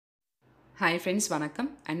Hi friends, வணக்கம்.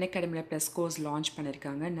 Unacademy Plus course launch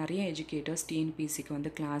பண்ணிருக்காங்க. நிறைய educators TNPSCக்கு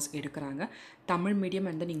வந்து class எடுக்கறாங்க. Tamil medium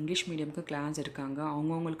and then English மீடியம்க்கு class எடுக்காங்க.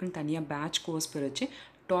 அவங்கவங்களுக்குன்னு தனியா batch course பிரிச்சு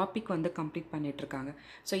டாபிக் வந்து கம்ப்ளீட் பண்ணிட்டு இருக்காங்க.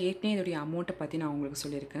 ஸோ ஏற்கனவே இதோடைய அமௌண்ட்டை பற்றி நான் உங்களுக்கு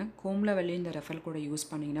சொல்லியிருக்கேன். கோம்லவெளி இந்த ரெஃபரல் கோடை யூஸ்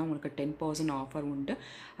பண்ணிங்கன்னா உங்களுக்கு 10% ஆஃபர் உண்டு.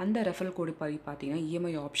 அந்த ரெஃபரல் கோடு படி பார்த்தீங்கன்னா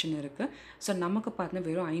இஎம்ஐ ஆப்ஷன் இருக்குது. ஸோ நமக்கு பார்த்தீங்கன்னா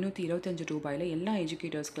வெறும் ₹525 எல்லா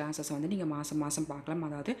எஜுகேட்டர்ஸ் கிளாஸஸ் வந்து நீங்கள் மாதம் மாதம் பார்க்கலாம்.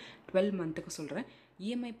 அதாவது 12 மந்த்துக்கு சொல்கிறேன்.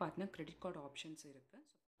 இஎம்ஐ பார்த்தீங்கன்னா கிரெடிட் கார்டு ஆப்ஷன்ஸ் இருக்குது.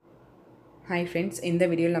 ஹாய் ஃப்ரெண்ட்ஸ், இந்த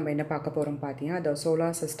வீடியோவில் நம்ம என்ன பார்க்க போகிறோம் பார்த்தீங்கன்னா அது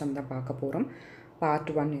சோலார் சிஸ்டம் தான் பார்க்க போகிறோம். பார்ட்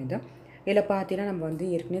 1 இது. இதில் பார்த்தீங்கன்னா நம்ம வந்து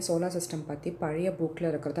ஏற்கனவே சோலார் சிஸ்டம் பற்றி பழைய புக்கில்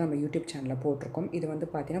இருக்கிறத நம்ம யூடியூப் சேனலில் போட்டிருக்கோம். இது வந்து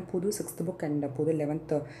பார்த்தீங்கன்னா புது 6th புக் அண்ட் புது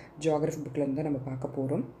 11th ஜியாகிரஃபி புக்கில் இருந்து நம்ம பார்க்க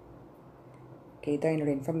போகிறோம். ஓகே, இதான்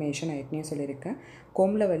என்னோடய இன்ஃபர்மேஷன். நான் ஏற்கனவே சொல்லியிருக்கேன்.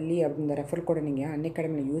 கோம்லவெளி அப்படின்ற ரெஃபர் கோடை நீங்கள்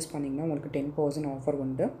அன்அகாடமியில் யூஸ் பண்ணிங்கன்னா உங்களுக்கு 10% ஆஃபர்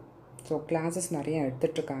உண்டு. ஸோ கிளாஸஸ் நிறைய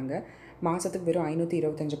எடுத்துகிட்ருக்காங்க. மாதத்துக்கு வெறும்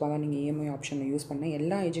 ₹525 தான் நீங்கள் இஎம்ஐ ஆப்ஷனில் யூஸ் பண்ண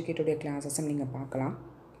எல்லா எஜுகேட்டோடைய கிளாஸஸும் நீங்கள் பார்க்கலாம்.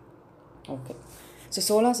 ஓகே, ஸோ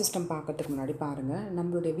சோலார் சிஸ்டம் பார்க்கறதுக்கு முன்னாடி பாருங்கள்,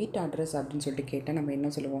 நம்மளுடைய வீட்டு அட்ரஸ் அப்படின்னு சொல்லிட்டு கேட்டால் நம்ம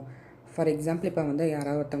என்ன சொல்லுவோம்? ஃபார் எக்ஸாம்பிள் இப்போ வந்து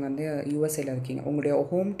யாராவது ஒருத்தவங்க வந்து யூஎஸ்ஏயில் இருக்கீங்க, உங்களுடைய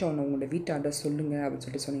ஹோம் டவுன் உங்களுடைய வீட்டு அட்ரஸ் சொல்லுங்கள் அப்படின்னு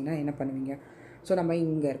சொல்லிட்டு சொன்னீங்கன்னா என்ன பண்ணுவீங்க? ஸோ நம்ம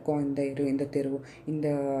இங்கே இருக்கோம், இந்த தெரு, இந்த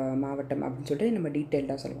மாவட்டம் அப்படின்னு சொல்லிட்டு நம்ம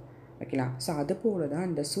டீட்டெயில்டாக சொல்லுவோம். ஓகேங்களா? ஸோ அது போல தான்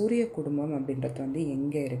இந்த சூரிய குடும்பம் அப்படின்றது வந்து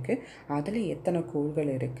எங்கே இருக்குது, அதில் எத்தனை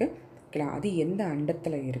கோள்கள் இருக்குது, ஓகேங்களா, அது எந்த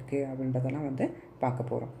அண்டத்தில் இருக்குது அப்படின்றதெல்லாம் வந்து பார்க்க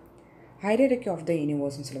போகிறோம். ஹைரார்கி ஆஃப் த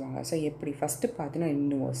யூனிவர்ஸ்னு சொல்லுவாங்க. ஸோ எப்படி ஃபஸ்ட்டு பார்த்தீங்கன்னா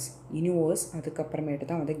யூனிவர்ஸ் அதுக்கப்புறமேட்டு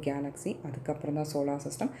தான் வந்து கேலக்ஸி, அதுக்கப்புறம் தான்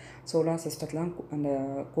சோலார் சிஸ்டத்தில் அந்த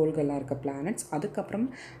கோள்கள்லாம் இருக்க பிளானட்ஸ், அதுக்கப்புறம்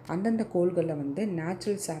அந்தந்த கோள்களில் வந்து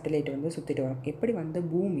நேச்சுரல் சேட்டலைட் வந்து சுற்றிட்டு வரும். எப்படி வந்து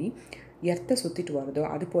பூமி எர்த்தை சுற்றிட்டு வருதோ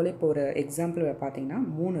அது போல் இப்போ ஒரு எக்ஸாம்பிள் பார்த்தீங்கன்னா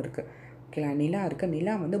 3 இருக்குது. ஓகேங்களா? நிலா இருக்குது,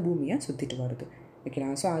 நிலா வந்து பூமியை சுற்றிட்டு வருது. ஓகேங்களா?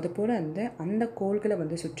 ஸோ அது போல் அந்த கோள்களை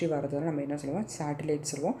வந்து சுற்றி வரதுனால நம்ம என்ன சொல்லுவோம்?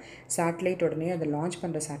 சேட்டலைட் சொல்லுவோம். சேட்டலைட் உடனே அதை லான்ச்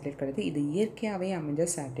பண்ணுற சேட்டலைட் கிடையாது, இது இயற்கையாகவே அமைஞ்ச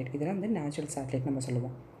சேட்டலைட். இதெல்லாம் வந்து நேச்சுரல் சேட்டலைட் நம்ம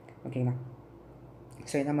சொல்லுவோம். ஓகேங்களா?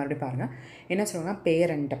 ஸோ இதை மறுபடியும் பாருங்கள், என்ன சொல்லுவாங்க?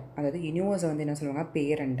 பேரண்டம். அதாவது யூனிவர்ஸை வந்து என்ன சொல்லுவாங்க?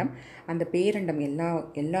 பேரண்டம். அந்த பேரண்டம்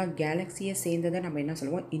எல்லா கேலக்ஸியை சேர்ந்ததை நம்ம என்ன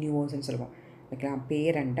சொல்லுவோம்? யூனிவர்ஸ்ன்னு சொல்லுவோம். ஓகேங்களா?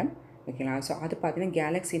 பேரண்டம். ஓகேங்களா? ஸோ அது பார்த்தீங்கன்னா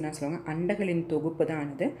கேலக்ஸி என்ன சொல்லுவாங்க? அண்டங்களின் தொகுப்பு தான்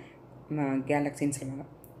ஆனது கேலக்ஸின்னு சொல்லுவாங்க.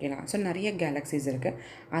 ஓகேங்களா? ஸோ நிறைய கேலக்ஸிஸ் இருக்குது.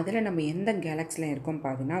 அதில் நம்ம எந்த கேலக்ஸியில் இருக்கோம்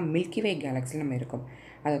பார்த்தீங்கன்னா மில்கிவே கேலக்ஸியில் நம்ம இருக்கோம்.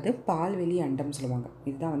 அதாவது பால்வெளி அண்டம் சொல்லுவாங்க.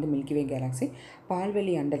 இதுதான் வந்து மில்கிவே கேலக்ஸி.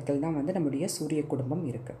 பால்வெளி அண்டத்தில் தான் வந்து நம்முடைய சூரிய குடும்பம்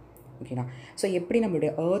இருக்குது. ஓகேங்களா? ஸோ எப்படி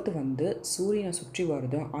நம்மளுடைய ஏர்த் வந்து சூரியனை சுற்றி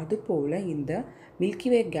வருதோ அதுபோல் இந்த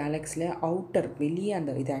மில்கிவே கேலக்ஸியில் அவுட்டர் வெளியே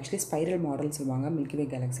இது ஆக்சுவலி ஸ்பைரல் மாடல் சொல்லுவாங்க மில்கிவே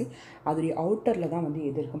கேலக்ஸி. அதோடைய அவுட்டரில் தான் வந்து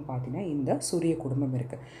எது இருக்குன்னு பார்த்தீங்கன்னா இந்த சூரிய குடும்பம்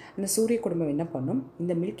இருக்குது. அந்த சூரிய குடும்பம் என்ன பண்ணும்?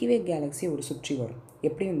 இந்த மில்கிவே கேலக்ஸி ஒரு சுற்றி வரும்.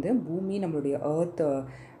 எப்படி வந்து பூமி நம்மளுடைய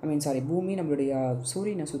பூமி நம்மளுடைய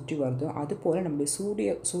சூரியனை சுற்றி வருதோ அதுபோல்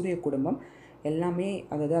நம்மளுடைய சூரிய குடும்பம் எல்லாமே,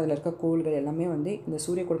 அதாவது அதில் இருக்க கோள்கள் எல்லாமே வந்து இந்த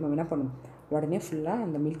சூரிய குடும்பம் என்ன பண்ணும்? உடனே ஃபுல்லாக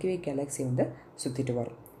அந்த மில்கிவே கேலக்ஸி வந்து சுற்றிட்டு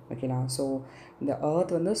வரும். ஓகேங்களா? ஸோ இந்த ஏர்த்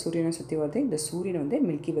வந்து சூரியனை சுற்றி வருது, இந்த சூரியனை வந்து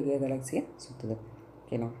மில்கிவே கேலக்ஸியை சுற்றுது.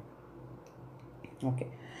 ஓகேங்களா? ஓகே,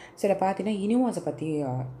 சில பார்த்தீங்கன்னா யூனிவர்ஸை பற்றி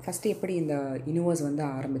ஃபஸ்ட்டு எப்படி இந்த யூனிவர்ஸ் வந்து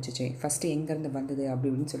ஆரம்பிச்சிச்சு, ஃபஸ்ட்டு எங்கேருந்து வந்தது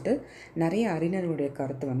அப்படின்னு சொல்லிட்டு நிறைய அறிஞர்களுடைய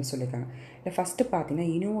கருத்து வந்து சொல்லியிருக்காங்க. இல்லை ஃபஸ்ட்டு பார்த்தீங்கன்னா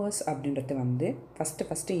யூனிவர்ஸ் அப்படின்றது வந்து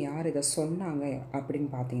ஃபஸ்ட்டு யார் இதை சொன்னாங்க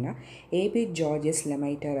அப்படின்னு பார்த்தீங்கன்னா ஏபி ஜார்ஜஸ்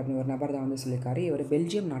லெமைட்டர் அப்படின்னு ஒரு நபர் தான் வந்து சொல்லியிருக்காரு. இவர்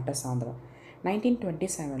பெல்ஜியம் நாட்டை சார்ந்தவர்.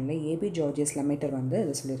 1927 ஏபி ஜார்ஜஸ் லெமைட்டர் வந்து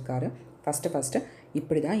இதை சொல்லியிருக்காரு. ஃபஸ்ட்டு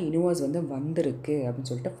இப்படி தான் யூனிவர்ஸ் வந்து வந்திருக்கு அப்படின்னு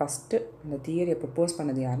சொல்லிட்டு ஃபஸ்ட்டு இந்த தியரியை ப்ரப்போஸ்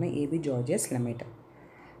பண்ணது யாருன்னா ஏபி ஜார்ஜஸ் லெமைட்டர்.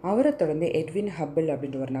 அவரை தொடர்ந்து எட்வின் ஹப்பிள்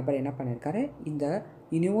அப்படின்ற ஒரு நபர் என்ன பண்ணியிருக்காரு? இந்த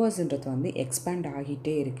யூனிவர்ஸ்ன்றது வந்து எக்ஸ்பேண்ட்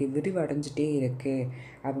ஆகிட்டே இருக்குது, விரிவடைஞ்சிட்டே இருக்குது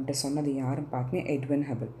அப்படின்ட்டு சொன்னது யாருன்னு பார்த்தீங்கன்னா எட்வின்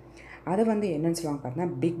ஹப்பிள். அதை வந்து என்னென்னு சொல்லுவாங்க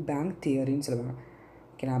பார்த்தீங்கன்னா பிக் பேங் தியரின்னு சொல்லுவாங்க.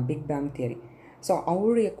 ஓகேங்களா? Big bang theory. ஸோ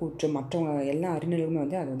அவருடைய கூற்று மற்றவங்க எல்லா அறிஞர்களுமே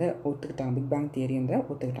வந்து அதை வந்து ஒத்துக்கிட்டாங்க, பிக் பேங் தியரி வந்து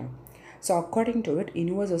ஒத்துக்கிட்டாங்க. So according to it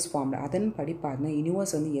universe was formed. அதன்படி பார்த்தீங்கன்னா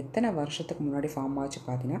யூனிவர்ஸ் வந்து எத்தனை வருஷத்துக்கு முன்னாடி ஃபார்ம் ஆச்சு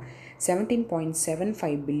பார்த்தீங்கன்னா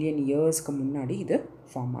 17.75 பில்லியன் இயர்ஸ்க்கு முன்னாடி இது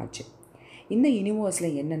ஃபார்ம் ஆச்சு. இந்த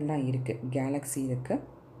யூனிவர்ஸில் என்னென்னலாம் இருக்குது? கேலக்ஸி இருக்குது.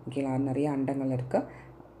 ஓகேங்களா? நிறைய அண்டங்கள்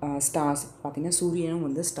இருக்குது. ஸ்டார்ஸ் பார்த்திங்கன்னா சூரியனும்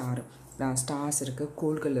வந்து ஸ்டார்ஸ் இருக்குது,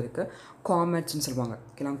 கோள்கள் இருக்குது, காமெட்ஸ்ன்னு சொல்லுவாங்க.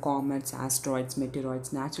 ஓகேங்களா? காமெட்ஸ், ஆஸ்ட்ராய்ட்ஸ்,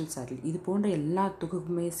 மெட்டிராய்ட்ஸ், நேச்சுரல் சேட்டலைட், இது போன்ற எல்லா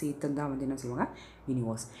தொகுப்புமே சேர்த்து தான் வந்து என்ன சொல்லுவாங்க?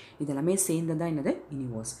 யூனிவர்ஸ். இது எல்லாமே சேர்ந்து தான் என்னது?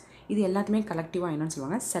 யூனிவர்ஸ். இது எல்லாத்தையுமே கலெக்டிவாக என்னென்னு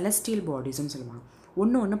சொல்லுவாங்க? செலஸ்டியல் பாடிஸ்ன்னு சொல்லுவாங்க.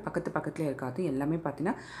 ஒன்று பக்கத்தில் இருக்காது, எல்லாமே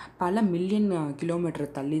பார்த்திங்கன்னா பல மில்லியன்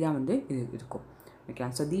கிலோமீட்டர் தள்ளி தான் வந்து இது இருக்கும். Okay,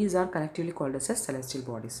 so these are collectively called as celestial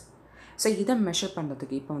bodies. So இதை மெஷர்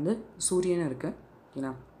பண்ணுறதுக்கு இப்போ வந்து சூரியன் இருக்குது.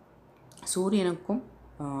 ஓகேங்களா? சூரியனுக்கும்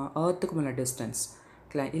ஏர்த்துக்கும் உள்ள டிஸ்டன்ஸ்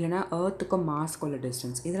இல்லைனா எர்த்துக்கும் மாஸ்க்கு உள்ள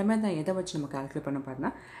டிஸ்டன்ஸ். இதெல்லாமே தான் எதை வச்சு நம்ம கால்குலேட் பண்ண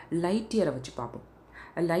பார்த்தோன்னா லைட் இயரை வச்சு பார்ப்போம்.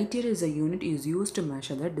 A light year is a unit is used to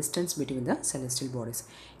measure the distance between the celestial bodies.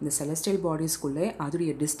 இந்த celestial bodiesக்குள்ளே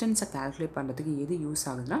அதோடைய டிஸ்டன்ஸை கால்குலேட் பண்ணுறதுக்கு எது யூஸ்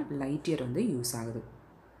ஆகுதுன்னா லைட் இயர் வந்து யூஸ் ஆகுது.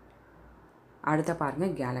 அடுத்த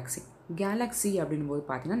பாருங்கள் கேலக்ஸி. கேலக்ஸி அப்படின்போது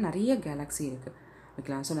பார்த்தீங்கன்னா நிறைய கேலக்ஸி இருக்குது.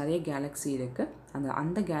 ஓகேங்களா? ஸோ நிறைய கேலக்ஸி இருக்குது.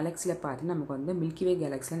 அந்த கேலக்ஸியில் பார்த்தீங்கன்னா நமக்கு வந்து மில்கிவே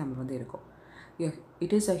கேலக்ஸியில் நம்ம வந்து இருக்கோம்.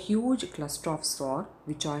 It is a huge cluster of stars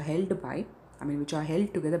which are held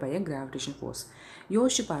together by a gravitational force.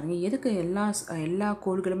 யோசிச்சு பாருங்கள், எதுக்கு எல்லா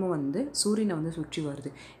கோள்களும் வந்து சூரியனை வந்து சுற்றி வருது?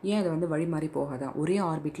 ஏன் அதை வந்து வழி மாறி போகாதான் ஒரே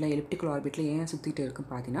ஆர்பிட்டில் எலிப்டிக்கல் ஆர்பிட்டில் ஏன் சுற்றிட்டு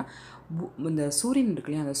இருக்குன்னு பார்த்தீங்கன்னா, இந்த சூரியன்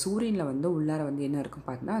இருக்கு இல்லையா, அந்த சூரியனில் வந்து உள்ளார வந்து என்ன இருக்குன்னு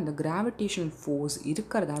பார்த்தீங்கன்னா அந்த கிராவிடேஷனல் ஃபோர்ஸ்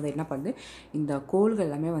இருக்கிறதா அதை என்ன பண்ணுது, இந்த கோள்கள்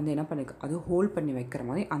எல்லாமே வந்து என்ன பண்ணிருக்கு, அது ஹோல்ட் பண்ணி வைக்கிற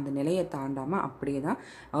மாதிரி அந்த நிலையை தாண்டாமல் அப்படியே தான்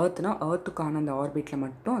எர்த்துக்கான அந்த ஆர்பிட்டில்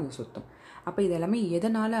மட்டும் அது சுற்றும். அப்போ இது எல்லாமே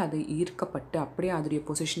எதனால் அது ஈர்க்கப்பட்டு அப்படியே அதோடைய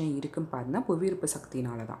பொசிஷனே இருக்குன்னு பார்த்தீங்கன்னா புவியீர்ப்பு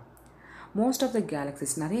சக்தினால தான். மோஸ்ட் ஆஃப் த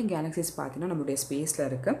கேலக்ஸிஸ், நிறைய கேலக்ஸிஸ் பார்த்தீங்கன்னா நம்மளுடைய ஸ்பேஸில்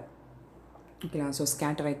இருக்குது. ஓகேங்களா? ஸோ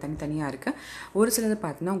ஸ்கேட்டராகி தனித்தனியாக இருக்குது. ஒரு சிலது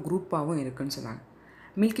பார்த்தீங்கன்னா குரூப்பாகவும் இருக்குதுன்னு சொல்லுவாங்க.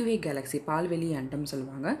 மில்கிவே கேலக்ஸி பால்வெளி அண்டம்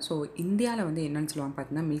சொல்லுவாங்க. ஸோ இந்தியாவில் வந்து என்னென்னு சொல்லுவாங்க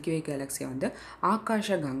பார்த்தீங்கன்னா மில்கிவே கேலக்ஸியை வந்து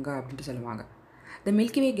ஆகாஷ கங்கா அப்படின்ட்டு சொல்லுவாங்க. த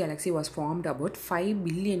Milky Way Galaxy was formed about 5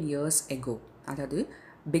 billion years ago. அதாவது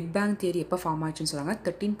பிக் பேங் தியரி எப்போ ஃபார்ம் ஆச்சுன்னு சொல்லுவாங்க,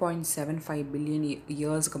 13.75 பில்லியன்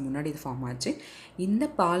இயர்ஸ்க்கு முன்னாடி இது ஃபார்ம் ஆச்சு. இந்த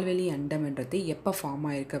பால்வெளி அண்டம்ன்றது எப்போ ஃபார்ம்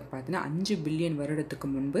ஆகிருக்கு பார்த்தீங்கன்னா 5 பில்லியன் வருடத்துக்கு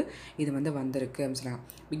முன்பு இது வந்து வந்திருக்கு அப்படின்னு சொல்லுவாங்க.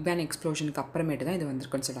 பிக் பேங் எக்ஸ்ப்ளோஷனுக்கு அப்புறமேட்டு தான் இது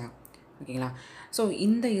வந்திருக்குன்னு சொல்லுவாங்க. ஓகேங்களா? ஸோ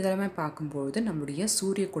இந்த இதெல்லாமே பார்க்கும்பொழுது நம்முடைய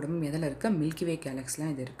சூரிய குடும்பம் எதில் இருக்க மில்கிவே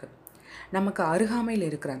கேலக்ஸிலாம் இது இருக்குது. நமக்கு அருகாமையில்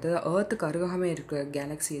இருக்கிற, அதாவது எர்த்துக்கு அருகாமையில் இருக்கிற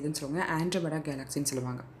கேலக்ஸி எதுன்னு சொல்லுவாங்க, ஆண்ட்ரோமெடா கேலக்ஸின்னு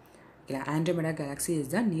சொல்லுவாங்க. ஓகேங்களா? Andromeda Galaxy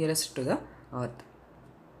is the nearest to the earth.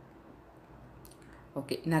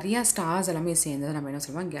 Okay, நிறையா ஸ்டார்ஸ் எல்லாமே சேர்ந்தது நம்ம என்ன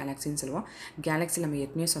சொல்லுவோம், கேலக்ஸின்னு சொல்லுவோம். கேலக்ஸி நம்ம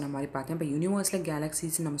ஏற்கனவே சொன்ன மாதிரி பார்த்தேன். இப்போ யூனிவர்ஸில்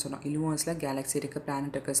கேலக்ஸிஸ்ன்னு நம்ம சொன்னோம். யூனிவர்ஸில் கேலக்ஸி இருக்குது,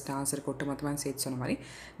 பிளானட் இருக்குது, ஸ்டார்ஸ் இருக்குது, ஒட்டுமொத்தமாக சேர்த்து சொன்ன மாதிரி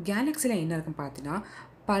கேலக்ஸியில் என்ன இருக்குன்னு பார்த்தீங்கன்னா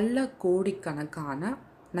பல கோடிக்கணக்கான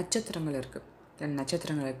நட்சத்திரங்கள் இருக்குது.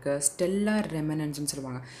 நட்சத்திரங்கள் இருக்குது. ஸ்டெல்லார் ரெமனன்ஸ்னு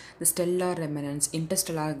சொல்லுவாங்க. இந்த stellar remanence,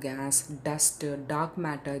 Interstellar case, dust, dark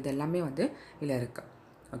matter, இது எல்லாமே வந்து இதில் இருக்குது.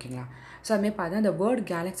 ஓகேங்களா? ஸோ அதுமாதிரி பார்த்தா இந்த word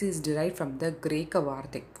Galaxy is drive from the கிரேக்க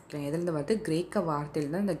வார்த்தை. எதுலேருந்து வருது, கிரேக்க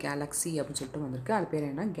வார்த்தையில் தான் இந்த கேலக்ஸி அப்படின்னு சொல்லிட்டு வந்திருக்கு. அது பேர்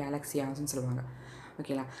என்ன, கேலக்ஸியாஸ்ன்னு சொல்லுவாங்க.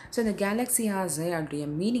 ஓகேங்களா? ஸோ இந்த கேலக்ஸியாஸ் அப்படிய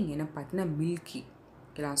மீனிங் என்ன பார்த்தீங்கன்னா மில்கி.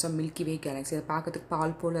 ஓகேங்களா? ஸோ மில்கிவே கேலக்ஸி, அதை பார்க்கறதுக்கு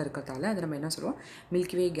பால் போல் இருக்கிறதால அதை நம்ம என்ன சொல்லுவோம்,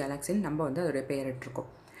 மில்கிவே கேலக்ஸின்னு நம்ம வந்து அதோடைய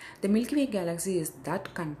பெயரிட்டிருக்கோம். The Milky Way galaxy is that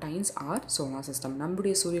contains our solar system.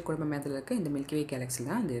 நம்முடைய சூரிய குடும்பம் மேலே இருக்க இந்த மில்கி வே கேலக்ஸி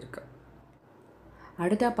தான் அது இருக்குது.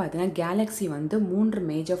 அடுத்தா பார்த்தீங்கன்னா கேலக்ஸி வந்து 3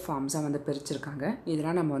 மேஜர் ஃபார்ம்ஸாக வந்து பிரிச்சிருக்காங்க.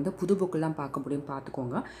 இதெல்லாம் நம்ம வந்து புது புக்கெல்லாம் பார்க்க முடியும்,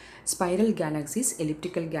 பார்த்துக்கோங்க. ஸ்பைரல் கேலக்ஸிஸ்,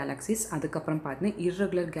 எலிப்டிக்கல் கேலக்ஸிஸ், அதுக்கப்புறம் பார்த்தீங்கன்னா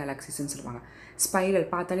இர்ரெகுலர் கேலக்ஸிஸ்ன்னு சொல்லுவாங்க. ஸ்பைரல்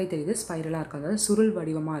பார்த்தாலே தெரியுது, ஸ்பைரலாக இருக்கிறது சுருள்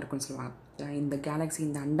வடிவமாக இருக்குன்னு சொல்லுவாங்க. இந்த கேலக்ஸி,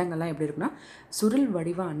 இந்த அண்டங்கள்லாம் எப்படி இருக்குன்னா சுருள்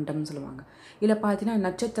வடிவ அண்டம்னு சொல்லுவாங்க. இதில் பார்த்தீங்கன்னா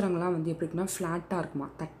நட்சத்திரங்கள்லாம் வந்து எப்படி இருக்குன்னா ஃப்ளாட்டாக இருக்குமா,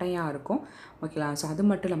 தட்டையாக இருக்கும். ஓகேங்களா? ஸோ அது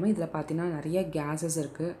மட்டும் இல்லாமல் இதில் பார்த்தீங்கன்னா நிறைய கேஸஸ்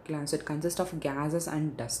இருக்குது. ஓகேங்களா? So it consist of gases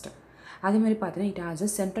and dust. அதேமாதிரி பார்த்தீங்கன்னா it has a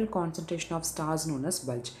central concentration of stars known as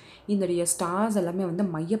bulge. இதோடைய ஸ்டார்ஸ் எல்லாமே வந்து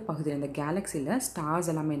மையப்பகுதியில், இந்த கேலக்ஸியில் ஸ்டார்ஸ்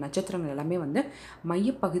எல்லாமே, நட்சத்திரங்கள் எல்லாமே வந்து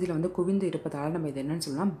மையப்பகுதியில் வந்து குவிந்து இருப்பதால் நம்ம இது என்னென்னு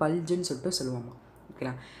சொல்லலாம், பல்ஜுன்னு சொல்லிட்டு சொல்லுவோமா.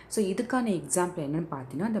 ஓகேங்களா? ஸோ இதுக்கான எக்ஸாம்பிள் என்னென்னு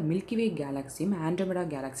பார்த்தீங்கன்னா இந்த மில்கிவே கேலக்ஸியும் ஆண்ட்ரோமெடா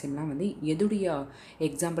கேலக்ஸியம்லாம் வந்து எதுடைய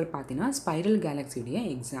எக்ஸாம்பிள் பார்த்தீங்கன்னா ஸ்பைரல் கேலக்ஸியுடைய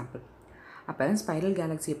எக்ஸாம்பிள். அப்போ ஸ்பைரல்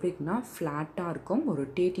கேலக்ஸி எப்படி இருக்குன்னா ஃப்ளாட்டாக இருக்கும், ஒரு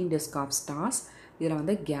ரொட்டேட்டிங் டிஸ்க் ஆஃப் ஸ்டார்ஸ். இதில்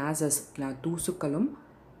வந்து கேஸஸ், தூசுக்களும்,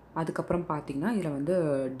 அதுக்கப்புறம் பார்த்திங்கன்னா இதில் வந்து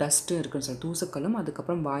டஸ்ட்டும் இருக்குன்னு சொல்லி தூசுக்களும்,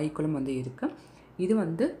 அதுக்கப்புறம் வாயுக்களும் வந்து இருக்குது. இது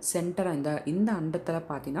வந்து சென்டராக இந்த அண்டத்தில்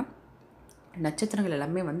பார்த்திங்கன்னா நட்சத்திரங்கள்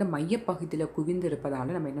எல்லாமே வந்து மையப்பகுதியில் குவிந்து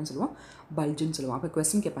இருப்பதால் நம்ம என்ன சொல்லுவோம், பல்ஜுன்னு சொல்லுவோம். அப்போ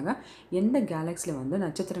கொஸ்டின் கேட்பாங்க, எந்த கேலக்ஸியில் வந்து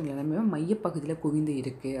நட்சத்திரங்கள் எல்லாமே மையப்பகுதியில் குவிந்து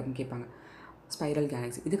இருக்குது அப்படின்னு கேட்பாங்க. Spiral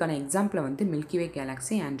Galaxy. இதுக்கான எக்ஸாம்பிள் வந்து மில்கிவே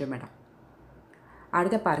கேலக்ஸி, ஆண்ட்ரோமெடா.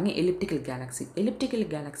 அடுத்த பாருங்கள் எலிப்டிக்கல் கேலக்ஸி. எலிப்டிக்கல்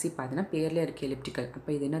கேலக்ஸி பார்த்தீங்கன்னா பேரில் இருக்குது எலிப்டிக்கல்.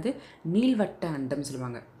 அப்போ இது என்னது, நீள்வட்ட அண்டம்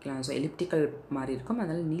சொல்லுவாங்க. ஸோ எலிப்டிக்கல் மாதிரி இருக்கும்,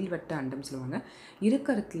 அதனால் நீள்வட்ட அண்டம் சொல்லுவாங்க.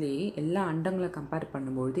 இருக்கிறதுலேயே எல்லா அண்டங்களை கம்பேர்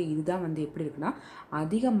பண்ணும்போது இதுதான் வந்து எப்படி இருக்குன்னா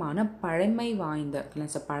அதிகமான பழமை வாய்ந்த,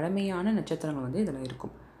 பழமையான நட்சத்திரங்கள் வந்து இதில்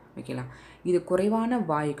இருக்கும். ஓகேங்களா? இது குறைவான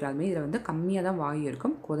வாயுக்கள், அதுமாதிரி இதில் வந்து கம்மியாக தான் வாயு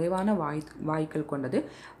இருக்கும், குறைவான வாயுக்கள் கொண்டது,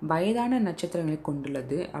 வயதான நட்சத்திரங்களை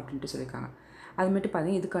கொண்டுள்ளது அப்படின்ட்டு சொல்லியிருக்காங்க. அது மட்டும்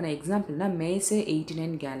பார்த்தீங்கன்னா இதுக்கான எக்ஸாம்பிள்னா மேசே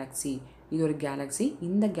 89 கேலக்ஸி. இது ஒரு கேலக்ஸி.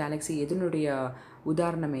 இந்த கேலக்ஸி எதனுடைய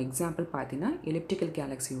உதாரணம் எக்ஸாம்பிள் பார்த்தீங்கன்னா எலிப்டிக்கல்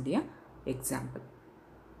கேலக்ஸியுடைய எக்ஸாம்பிள்.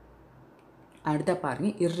 அடுத்த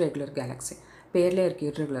பாருங்கள் இர்ரெகுலர் கேலக்ஸி. பேரில் இருக்குது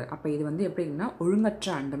இர்ரெகுலர். அப்போ இது வந்து எப்படின்னா ஒழுங்கற்ற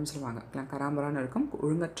அண்டம் சொல்லுவாங்க. கராம்பரான்னு இருக்கும்,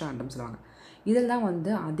 ஒழுங்கற்ற அண்டம் சொல்லுவாங்க. இதில் தான்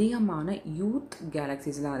வந்து அதிகமான யூத்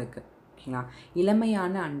கேலக்ஸிஸ்லாம் இருக்குது. ஓகேங்களா,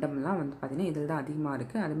 இளமையான அண்டம்லாம் வந்து பார்த்திங்கன்னா இதில் தான் அதிகமாக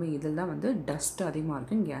இருக்குது. அதுமாதிரி இதில் தான் வந்து டஸ்ட்டு அதிகமாக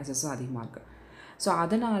இருக்குது, கேஸஸும் அதிகமாக இருக்குது. ஸோ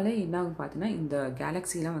அதனால் என்ன ஆகும் பார்த்தீங்கன்னா இந்த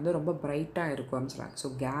கேலக்ஸிலாம் வந்து ரொம்ப பிரைட்டாக இருக்கும் அப்படின்னு சொல்கிறாங்க. ஸோ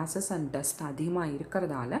கேஸஸ் அண்ட் டஸ்ட் அதிகமாக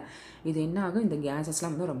இருக்கிறதால இது என்ன ஆகும், இந்த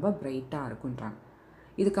கேஸஸ்லாம் வந்து ரொம்ப பிரைட்டாக இருக்குன்றாங்க.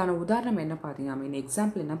 இதுக்கான உதாரணம் என்ன பார்த்தீங்கன்னா,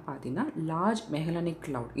 எக்ஸாம்பிள் என்ன பார்த்தீங்கன்னா லார்ஜ் மெகலானிக்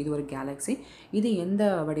கிளவுட். இது ஒரு கேலக்ஸி. இது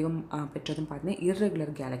எந்த வடிவம் பெற்றதுன்னு பார்த்தீங்கன்னா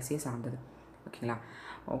இர்ரெகுலர் கேலக்ஸியை சார்ந்தது. ஓகேங்களா,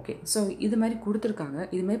 ஓகே. ஸோ இது மாதிரி கொடுத்துருக்காங்க.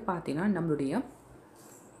 இதுமாதிரி பார்த்தீங்கன்னா நம்மளுடைய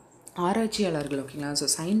ஆராய்ச்சியாளர்கள், ஓகேங்களா, ஸோ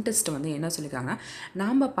சயின்டிஸ்ட் வந்து என்ன சொல்லியிருக்காங்கன்னா,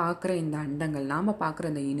 நாம் பார்க்குற இந்த அண்டங்கள், நாம் பார்க்குற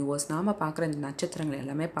இந்த யூனிவர்ஸ், நாம் பார்க்குற இந்த நட்சத்திரங்கள்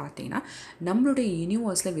எல்லாமே பார்த்தீங்கன்னா நம்மளுடைய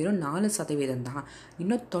யூனிவர்ஸில் வெறும் 4% தான்.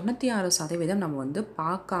 இன்னும் 96% நம்ம வந்து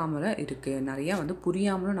பார்க்காமல இருக்குது, நிறையா வந்து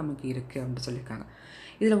புரியாமலும் நமக்கு இருக்குது அப்படின்னு சொல்லியிருக்காங்க.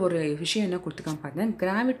 இதில் ஒரு விஷயம் என்ன கொடுத்துருக்காங்க பார்த்தீங்கன்னா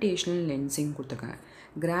கிராவிடேஷ்னல் லென்சிங் கொடுத்துருக்காங்க.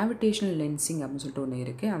 கிராவிடேஷ்னல் லென்சிங் அப்படின்னு சொல்லிட்டு ஒன்று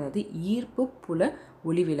இருக்குது. அதாவது ஈர்ப்பு புல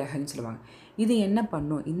ஒளி விலகல்னு சொல்லுவாங்க. இது என்ன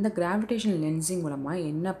பண்ணும், இந்த கிராவிடேஷனல் லென்சிங் மூலமாக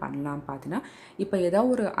என்ன பண்ணலாம் பார்த்தீங்கன்னா, இப்போ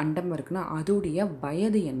ஏதாவது ஒரு அண்டம் இருக்குன்னா அதோடைய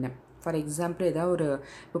வயது என்ன, ஃபார் எக்ஸாம்பிள் ஏதாவது ஒரு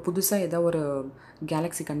இப்போ புதுசாக ஏதாவது ஒரு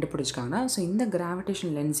கேலக்ஸி கண்டுபிடிச்சிக்காங்கன்னா ஸோ இந்த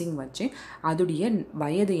கிராவிடேஷனல் லென்சிங் வச்சு அதோடைய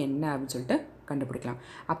வயது என்ன அப்படின்னு சொல்லிட்டு கண்டுபிடிக்கலாம்.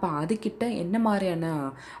 அப்போ அதுக்கிட்ட என்ன மாதிரியான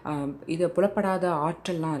இது புலப்படாத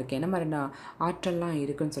ஆற்றல்லாம் இருக்குது, என்ன மாதிரியான ஆற்றல்லாம்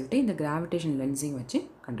இருக்குதுன்னு சொல்லிட்டு இந்த கிராவிடேஷனல் லென்சிங் வச்சு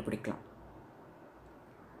கண்டுபிடிக்கலாம்.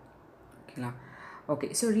 ஓகேங்களா, ஓகே.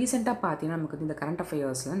 ஸோ ரீசெண்டாக பார்த்தீங்கன்னா நமக்கு வந்து இந்த கரண்ட்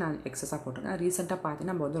அஃபேர்ஸில் நான் எக்ஸஸாக போட்டிருக்கேன். ரீசெண்டாக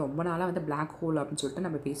பார்த்தீங்கன்னா நம்ம வந்து ரொம்ப நாளாக வந்து பிளாக் ஹோல் அப்படின்னு சொல்லிட்டு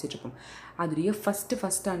நம்ம பேசிகிட்ருப்போம். அதுலேயே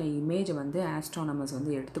ஃபஸ்ட்டான இமேஜ் வந்து ஆஸ்ட்ரானமர்ஸ்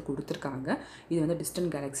வந்து எடுத்து கொடுத்துருக்காங்க. இது வந்து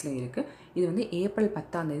டிஸ்டன்ட் கேலக்ஸியில் இருக்குது. இது வந்து ஏப்ரல்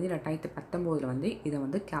 10 2019 வந்து இதை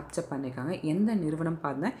வந்து கேப்சர் பண்ணியிருக்காங்க. எந்த நிறுவனம்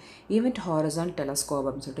பார்த்தீங்கன்னா ஈவெண்ட் ஹாரிசான் டெலஸ்கோப்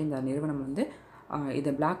அப்படின்னு சொல்லிட்டு இந்த நிறுவனம் வந்து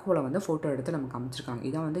இதை பிளாக் ஹோலை வந்து ஃபோட்டோ எடுத்து நமக்கு அமைச்சிருக்காங்க.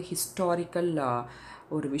 இதான் வந்து ஹிஸ்டாரிக்கல்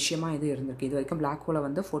ஒரு விஷயமாக இது இருந்திருக்கு. இது வரைக்கும் பிளாக் ஹோலை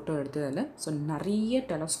வந்து ஃபோட்டோ எடுத்ததில்லை. ஸோ நிறைய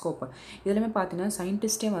டெலஸ்கோப் இதெல்லாமே பார்த்தீங்கன்னா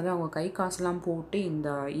சயின்டிஸ்ட்டே வந்து அவங்க கை காசுலாம் போட்டு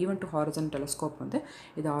இந்த ஈவெண்ட் ஹாரிசான் டெலஸ்கோப் வந்து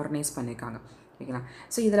இதை ஆர்கனைஸ் பண்ணியிருக்காங்க. ஓகேங்களா,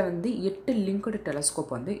 ஸோ இதில் வந்து 8 லிங்க்டு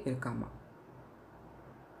டெலஸ்கோப் வந்து இருக்காமா.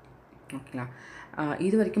 ஓகேங்களா,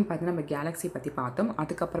 இது வரைக்கும் பார்த்தீங்கன்னா நம்ம கேலக்ஸி பற்றி பார்த்தோம்.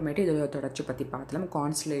 அதுக்கப்புறமேட்டு இதோட தொடர்ச்சி பற்றி பார்த்தலாம்.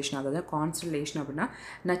 கான்ஸ்டலேஷன், அதாவது கான்ஸ்டலேஷன் அப்படின்னா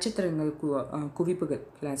நட்சத்திரங்கள் குவிப்புகள்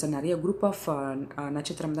இல்லை. ஸோ நிறைய குரூப் ஆஃப்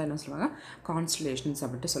நட்சத்திரம் தான் என்ன சொல்லுவாங்க கான்ஸ்டலேஷன்ஸ்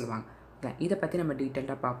அப்படின்ட்டு சொல்லுவாங்க. இல்லை, இதை பற்றி நம்ம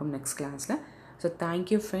டீட்டெயிலாக பார்ப்போம் நெக்ஸ்ட் கிளாஸில். So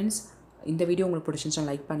thank you friends. இந்த வீடியோ உங்களுக்கு பிடிச்சிருந்துச்சுன்னா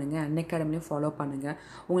லைக் பண்ணுங்கள், அன்அகாடமிலையும் ஃபாலோ பண்ணுங்கள்.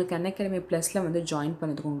 உங்களுக்கு அன்அகாடமி ப்ளஸில் வந்து ஜாயின்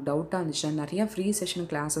பண்ணுறதுக்கு உங்களுக்கு டவுட்டாக இருந்துச்சுன்னா நிறையா ஃப்ரீ செஷன்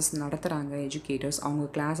கிளாஸஸ் நடத்துகிறாங்க எஜுகேட்டர்ஸ். அவங்க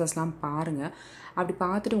கிளாஸஸ்லாம் பாருங்கள். அப்படி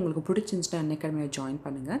பார்த்துட்டு உங்களுக்கு பிடிச்சிருந்துச்சுன்னா அன்அகாடமியில் ஜாயின்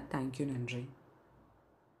பண்ணுங்கள். தேங்க்யூ, நன்றி.